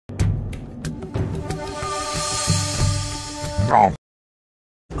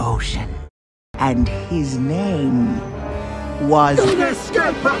ocean. And his name was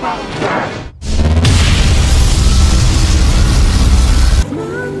inescapable.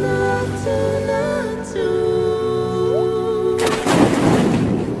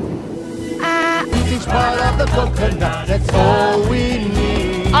 Each part of the coconut, that's all we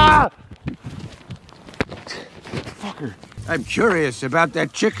need. Fucker. I'm curious about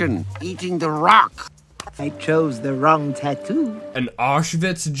that chicken eating the rock. I chose the wrong tattoo. An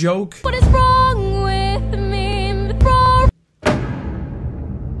Auschwitz joke? What is wrong with me? Wrong.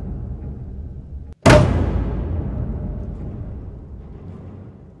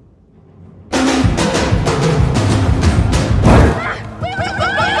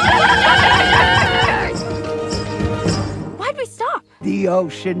 Why'd we stop? The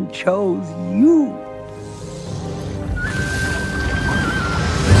ocean chose you.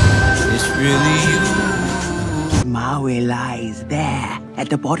 It's really you. Maui lies there at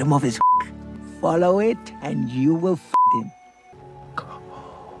the bottom of his Follow it and you will him.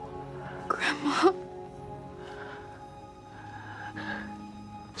 Grandma.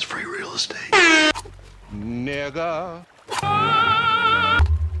 It's free real estate. Nigga.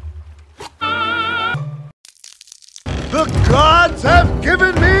 The gods have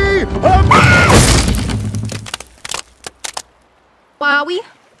given me a... Wowie?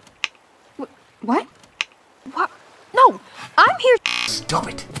 What? What? No, I'm here. Stop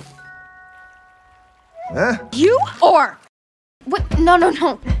it. Huh? You or what? No.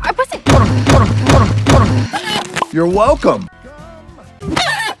 I wasn't. You're welcome.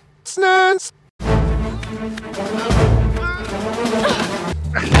 Snacks.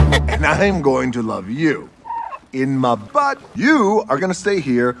 And I'm going to love you. In my butt, you are gonna stay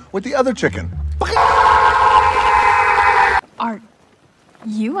here with the other chicken. Are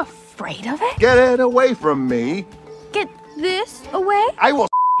you afraid of it? Get it away from me. Get this away? I will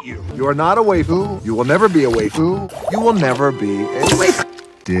you. You are not a waifu. You will never be a waifu. You will never be a waifu.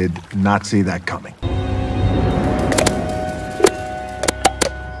 Did not see that coming.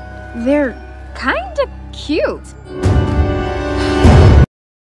 They're kinda cute.